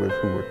to work with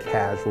who were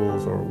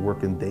casuals or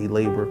working day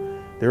labor.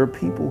 There are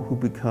people who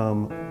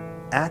become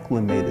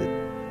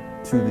acclimated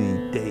to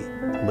the day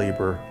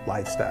labor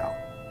lifestyle.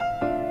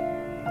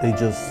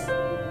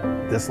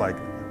 That's like,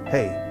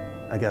 hey,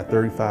 I got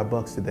 35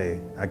 bucks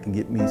today. I can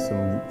get me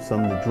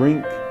something to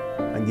drink.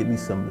 I can get me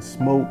something to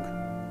smoke.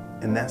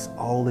 And that's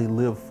all they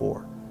live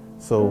for.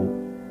 So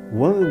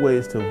one of the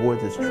ways to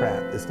avoid this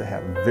trap is to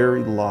have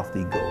very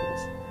lofty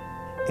goals.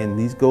 And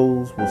these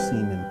goals will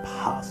seem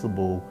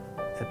impossible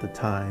at the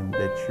time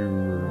that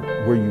you're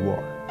where you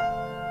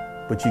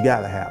are. But you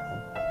gotta have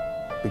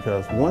them.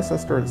 Because once I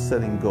started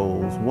setting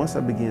goals, once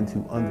I began to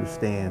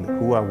understand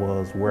who I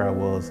was, where I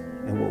was,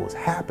 and what was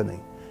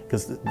happening,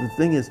 because the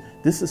thing is,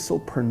 this is so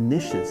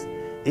pernicious.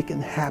 It can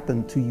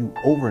happen to you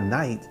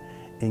overnight,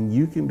 and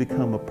you can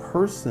become a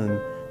person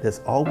that's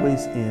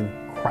always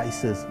in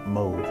crisis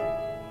mode.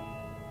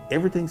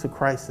 Everything's a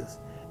crisis.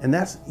 And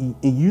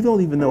you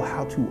don't even know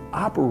how to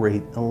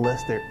operate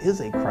unless there is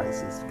a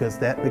crisis, because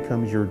that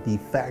becomes your de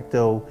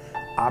facto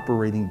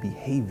operating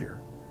behavior.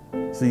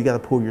 So you got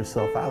to pull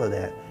yourself out of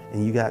that,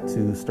 and you got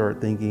to start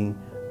thinking,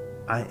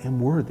 I am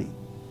worthy.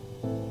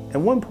 At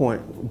one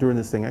point during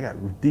this thing, I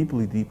got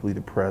deeply, deeply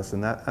depressed,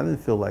 and I didn't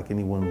feel like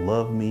anyone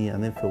loved me. I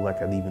didn't feel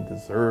like I even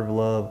deserved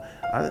love.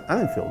 I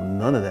didn't feel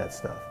none of that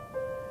stuff.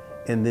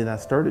 And then I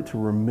started to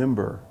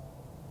remember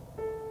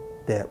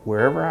that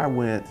wherever I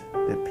went,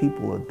 that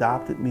people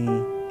adopted me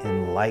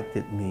and liked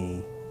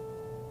me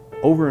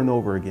over and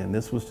over again.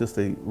 This was just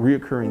a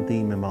reoccurring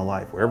theme in my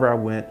life. Wherever I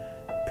went,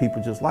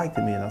 people just liked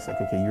me, and I was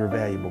like, okay, you're a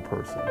valuable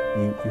person.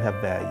 You have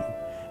value.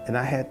 And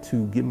I had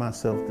to give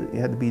myself, it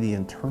had to be the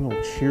internal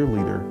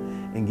cheerleader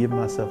and give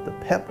myself the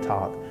pep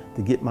talk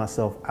to get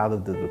myself out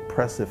of the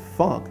depressive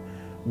funk,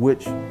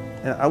 which,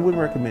 and I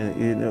wouldn't recommend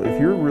it.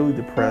 If you're really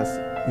depressed,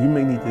 you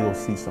may need to go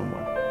see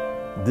someone.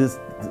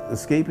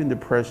 Escaping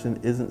depression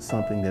isn't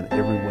something that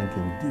everyone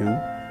can do,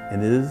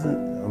 and it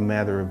isn't a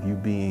matter of you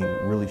being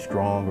really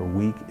strong or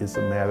weak. It's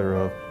a matter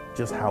of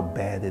just how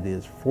bad it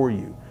is for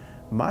you.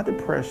 My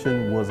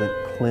depression wasn't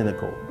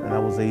clinical, and I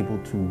was able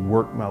to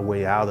work my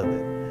way out of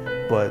it.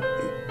 But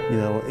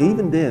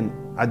even then,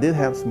 I did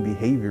have some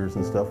behaviors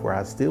and stuff where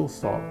I still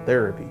sought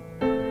therapy,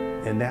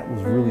 and that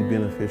was really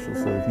beneficial.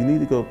 So if you need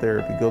to go to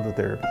therapy, go to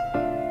therapy.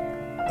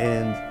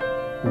 And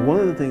one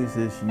of the things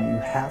is you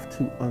have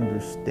to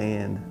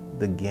understand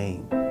the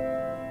game.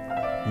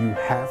 You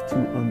have to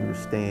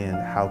understand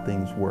how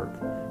things work,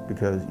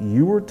 because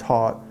you were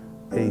taught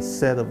a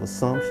set of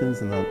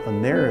assumptions and a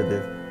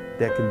narrative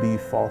that can be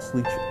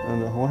falsely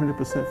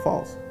 100%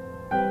 false.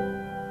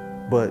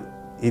 But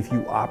if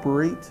you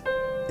operate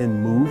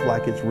and move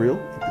like it's real,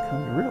 it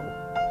becomes real.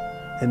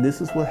 And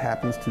this is what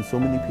happens to so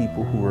many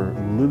people who are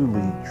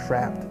literally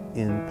trapped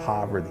in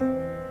poverty.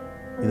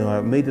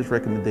 I've made this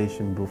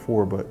recommendation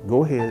before, but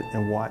go ahead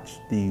and watch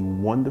The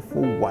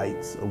Wonderful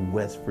Whites of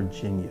West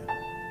Virginia.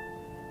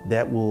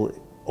 That will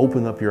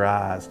open up your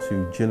eyes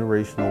to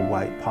generational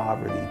white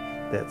poverty,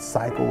 that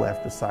cycle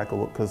after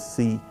cycle. Because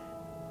see,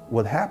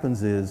 what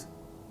happens is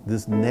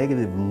this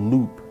negative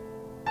loop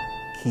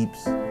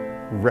keeps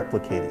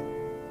replicating.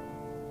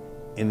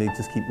 And they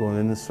just keep going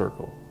in this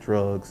circle.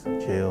 Drugs,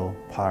 jail,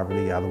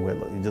 poverty, out of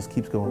wedlock. It just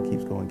keeps going,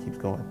 keeps going, keeps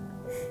going.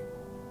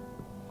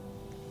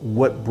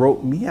 What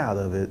broke me out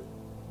of it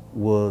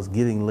was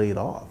getting laid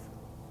off.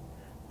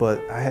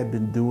 But I had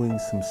been doing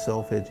some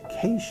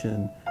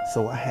self-education,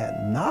 so I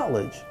had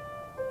knowledge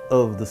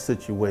of the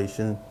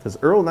situation. Because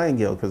Earl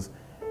Nightingale,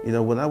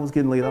 when I was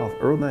getting laid off,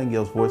 Earl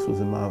Nightingale's voice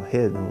was in my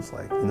head, and it was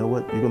like, you know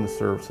what, you're going to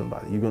serve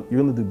somebody. You're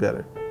going to do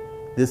better.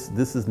 This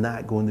is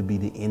not going to be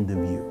the end of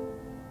you.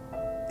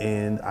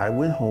 And I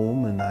went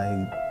home and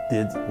I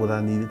did what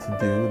I needed to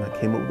do, and I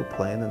came up with a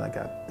plan, and I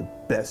got the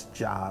best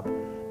job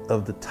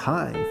of the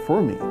time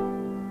for me.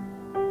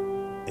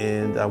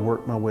 And I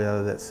worked my way out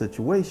of that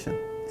situation.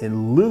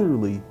 And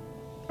literally,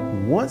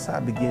 once I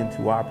began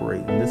to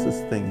operate, and this is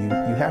the thing, you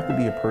have to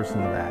be a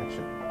person of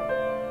action.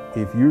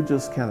 If you're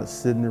just kind of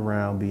sitting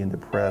around being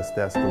depressed,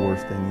 that's the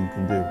worst thing you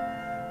can do.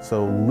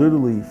 So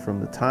literally, from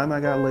the time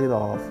I got laid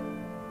off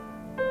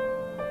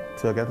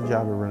till I got the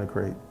job at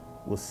Rent-A-Crate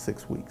was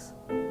 6 weeks.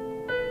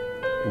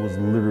 It was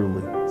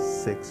literally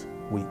 6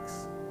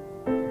 weeks.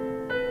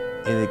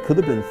 And it could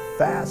have been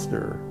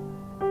faster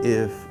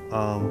if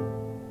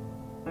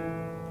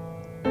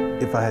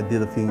I had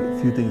did a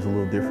few things a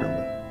little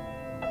differently.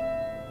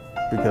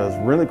 Because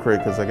Rent-A-Crate,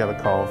 because I got a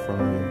call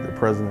from the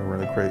president of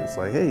Rent-A-Crate, it's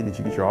like, hey, did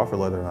you get your offer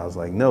letter? And I was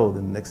like, no.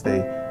 The next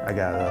day, I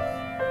got a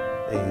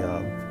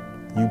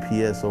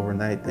UPS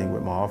overnight thing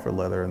with my offer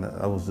letter, and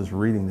I was just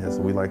reading this.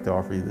 We'd like to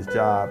offer you this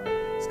job.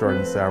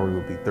 Starting salary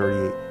would be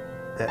 $38,000.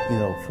 That,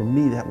 for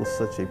me, that was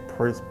such a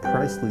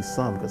pricely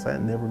sum, because I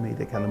had never made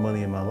that kind of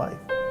money in my life.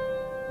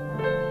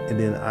 And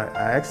then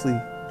I actually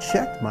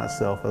checked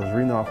myself. I was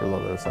reading the offer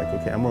letter. It's like,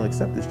 okay, I'm going to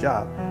accept this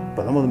job,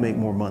 but I'm going to make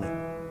more money.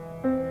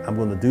 I'm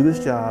going to do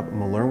this job. I'm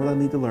going to learn what I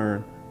need to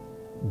learn,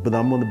 but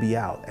I'm going to be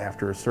out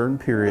after a certain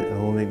period, and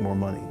I'm going to make more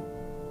money.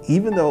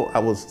 Even though I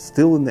was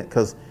still in that,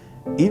 because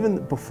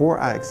even before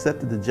I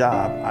accepted the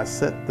job, I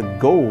set the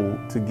goal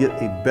to get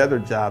a better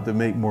job to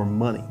make more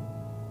money,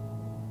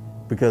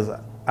 because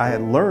I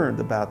had learned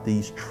about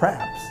these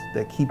traps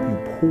that keep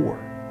you poor.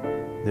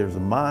 There's a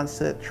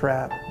mindset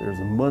trap, there's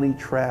a money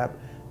trap,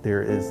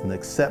 there is an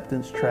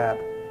acceptance trap,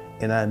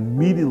 and I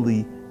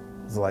immediately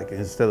was like,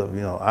 instead of,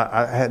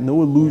 I had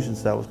no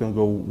illusions that I was going to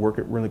go work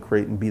at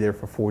Rent-A-Crate and be there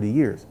for 40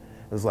 years.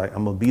 It was like,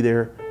 I'm going to be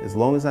there as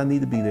long as I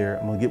need to be there.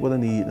 I'm going to get what I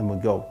need, and I'm going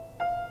to go.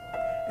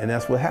 And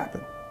that's what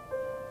happened.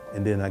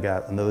 And then I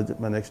got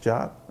my next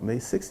job. I made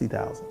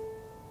 $60,000.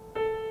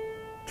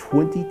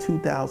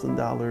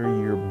 $22,000 a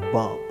year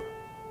bump.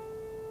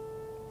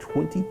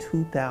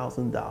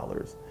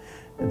 $22,000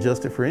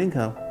 adjusted for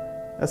income.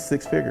 That's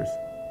 6 figures.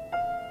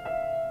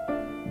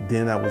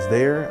 Then I was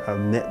there. I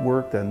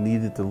networked.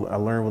 I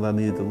learned what I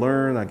needed to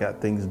learn. I got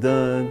things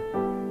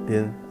done.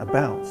 Then I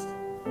bounced.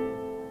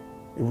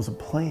 It was a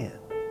plan.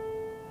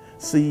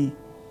 See,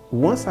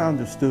 once I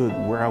understood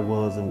where I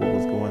was and what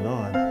was going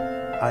on,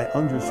 I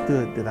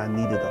understood that I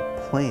needed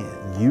a plan.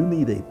 You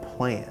need a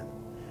plan.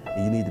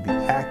 And you need to be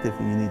active,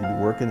 and you need to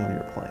be working on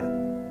your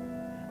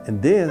plan.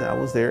 And then I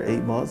was there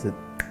 8 months, and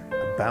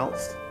I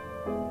bounced.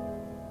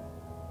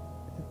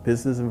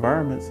 Business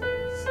environments,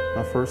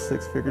 my first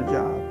 6-figure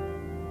job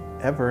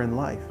ever in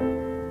life.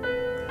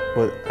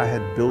 But I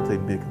had built a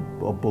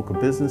book of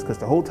business, because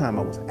the whole time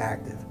I was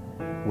active.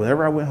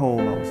 Whenever I went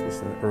home, I was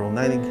listening to Earl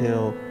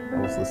Nightingale, I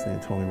was listening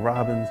to Tony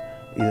Robbins.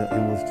 It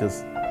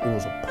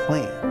was a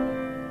plan.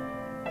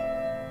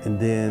 And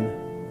then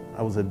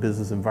I was at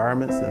business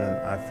environments, and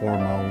I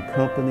formed my own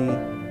company,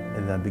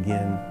 and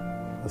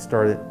I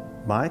started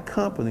my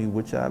company,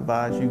 which I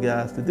advise you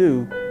guys to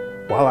do,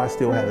 while I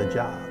still had a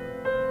job,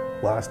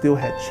 while I still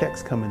had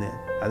checks coming in.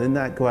 I did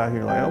not go out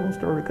here like, I'm gonna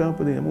start a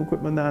company, I'm gonna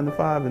quit my 9 to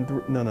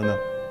 5 no.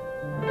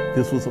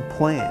 This was a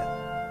plan.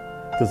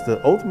 Because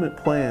the ultimate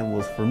plan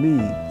was for me,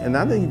 and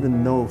I didn't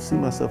even see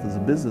myself as a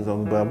business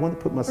owner, but I wanted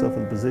to put myself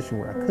in a position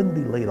where I couldn't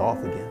be laid off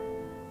again.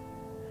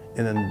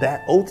 And then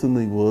that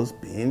ultimately was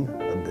being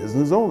a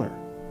business owner.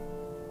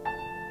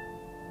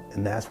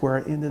 And that's where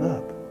I ended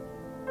up.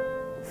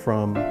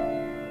 From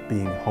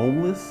being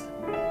homeless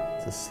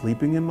to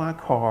sleeping in my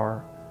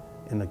car,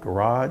 in the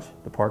garage,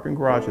 the parking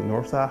garage at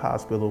Northside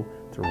Hospital,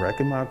 to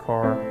wrecking my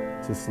car,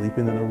 to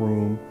sleeping in a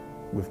room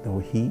with no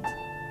heat,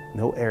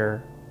 no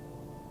air.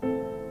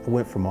 I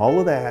went from all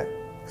of that.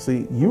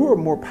 See, you are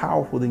more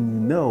powerful than you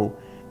know.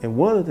 And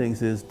one of the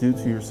things is, due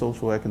to your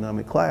social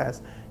economic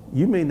class,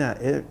 you may not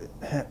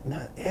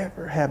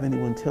ever have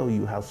anyone tell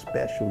you how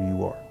special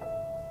you are.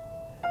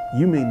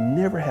 You may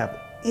never have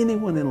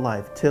anyone in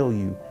life tell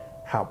you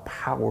how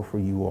powerful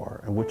you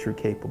are and what you're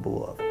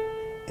capable of.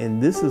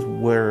 And this is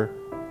where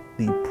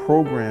the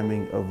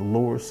programming of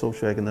lower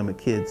socioeconomic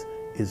kids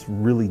is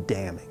really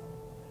damning.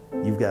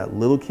 You've got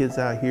little kids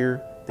out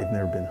here, they've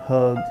never been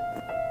hugged,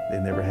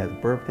 they've never had a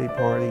birthday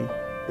party,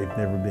 they've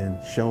never been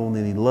shown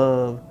any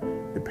love,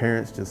 their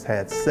parents just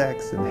had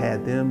sex and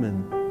had them,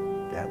 and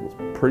that was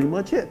pretty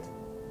much it.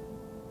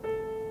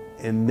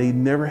 And they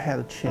never had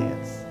a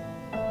chance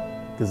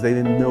because they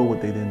didn't know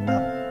what they didn't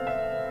know.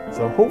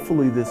 So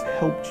hopefully this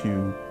helped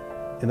you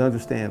and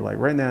understand, like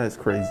right now it's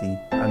crazy.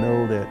 I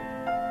know that,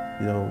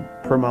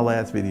 per my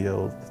last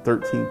video,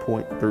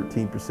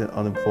 13.13%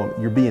 unemployment,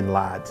 you're being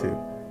lied to.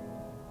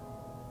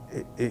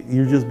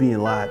 You're just being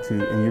lied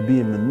to, and you're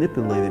being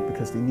manipulated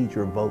because they need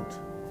your vote.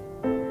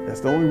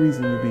 That's the only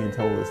reason you're being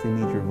told this. They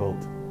need your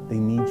vote. They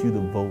need you to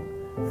vote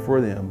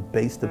for them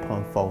based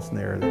upon false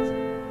narratives.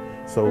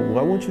 So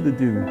what I want you to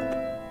do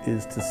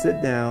is to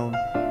sit down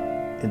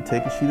and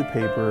take a sheet of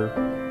paper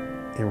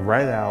and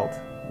write out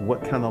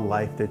what kind of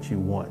life that you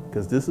want.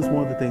 Because this is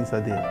one of the things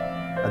I did.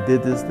 I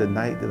did this the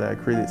night that I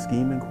created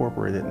Scheme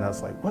Incorporated, and I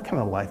was like, what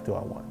kind of life do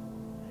I want?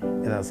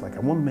 And I was like, I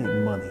want to make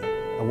money.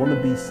 I want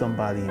to be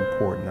somebody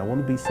important. I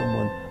want to be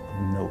someone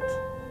of note.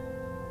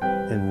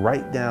 And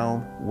write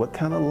down what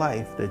kind of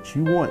life that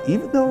you want,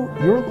 even though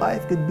your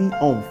life could be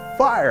on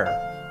fire.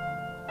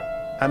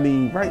 I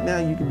mean, right now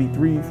you could be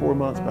 3-4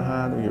 months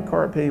behind on your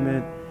car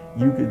payment.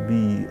 You could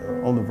be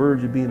on the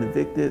verge of being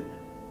evicted.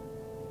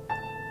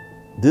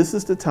 This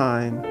is the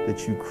time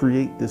that you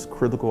create this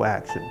critical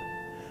action.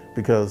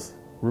 Because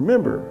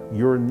remember,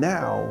 your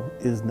now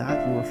is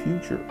not your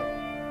future.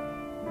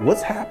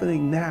 What's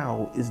happening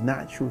now is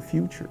not your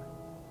future.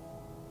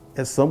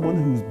 As someone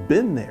who's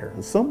been there,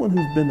 as someone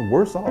who's been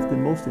worse off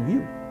than most of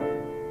you.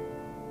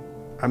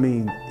 I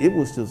mean, it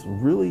was just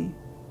really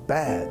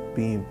bad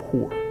being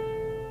poor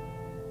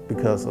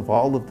because of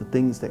all of the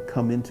things that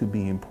come into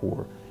being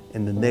poor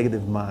and the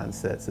negative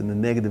mindsets and the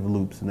negative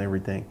loops and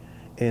everything.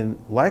 And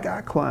like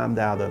I climbed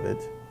out of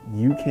it,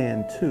 you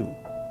can too.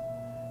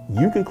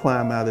 You can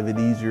climb out of it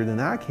easier than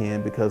I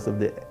can because of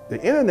the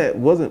internet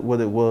wasn't what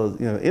it was.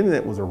 The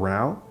internet was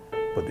around,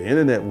 but the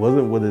internet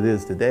wasn't what it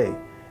is today.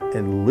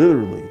 And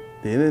literally,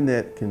 the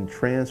internet can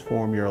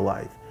transform your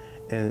life.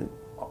 And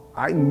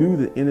I knew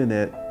the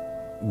internet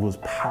was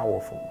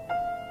powerful,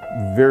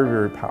 very,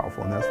 very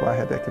powerful. And that's why I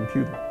had that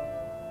computer.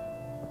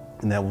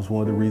 And that was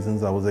one of the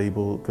reasons I was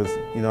able, because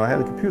you know, I had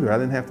a computer. I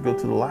didn't have to go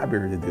to the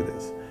library to do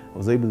this. I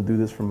was able to do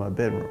this from my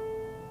bedroom.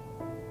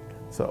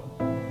 So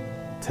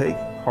take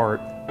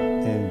heart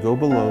and go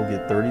below,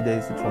 get 30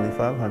 days to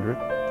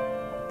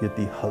 2,500, get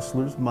the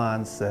Hustler's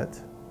Mindset,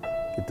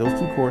 get those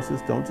 2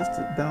 courses. Don't just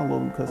download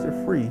them because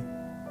they're free,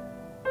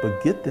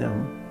 but get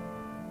them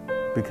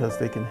because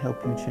they can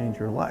help you change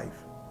your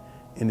life.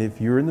 And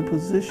if you're in the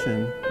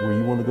position where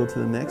you want to go to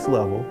the next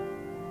level,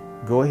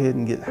 go ahead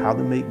and get How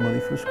to Make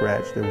Money from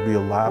Scratch. There will be a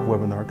live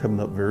webinar coming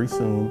up very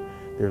soon.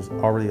 There's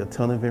already a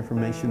ton of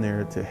information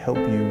there to help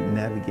you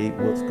navigate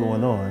what's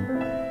going on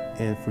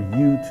and for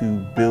you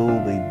to build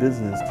a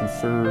business to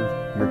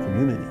serve your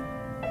community.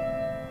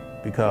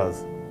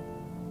 Because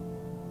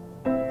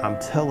I'm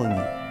telling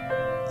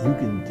you, you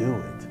can do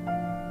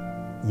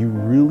it. You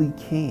really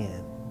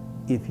can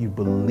if you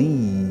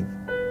believe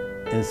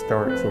and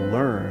start to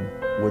learn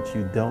what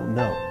you don't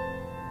know.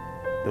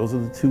 Those are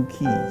the 2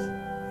 keys.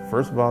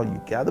 First of all, you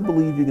got to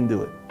believe you can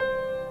do it.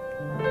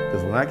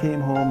 Because when I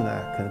came home and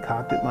I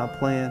concocted my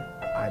plan,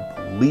 I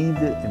believed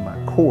it in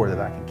my core that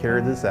I can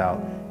carry this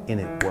out, and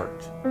it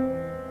worked.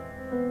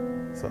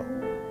 So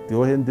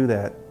go ahead and do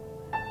that,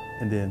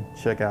 and then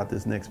check out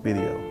this next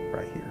video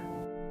right here.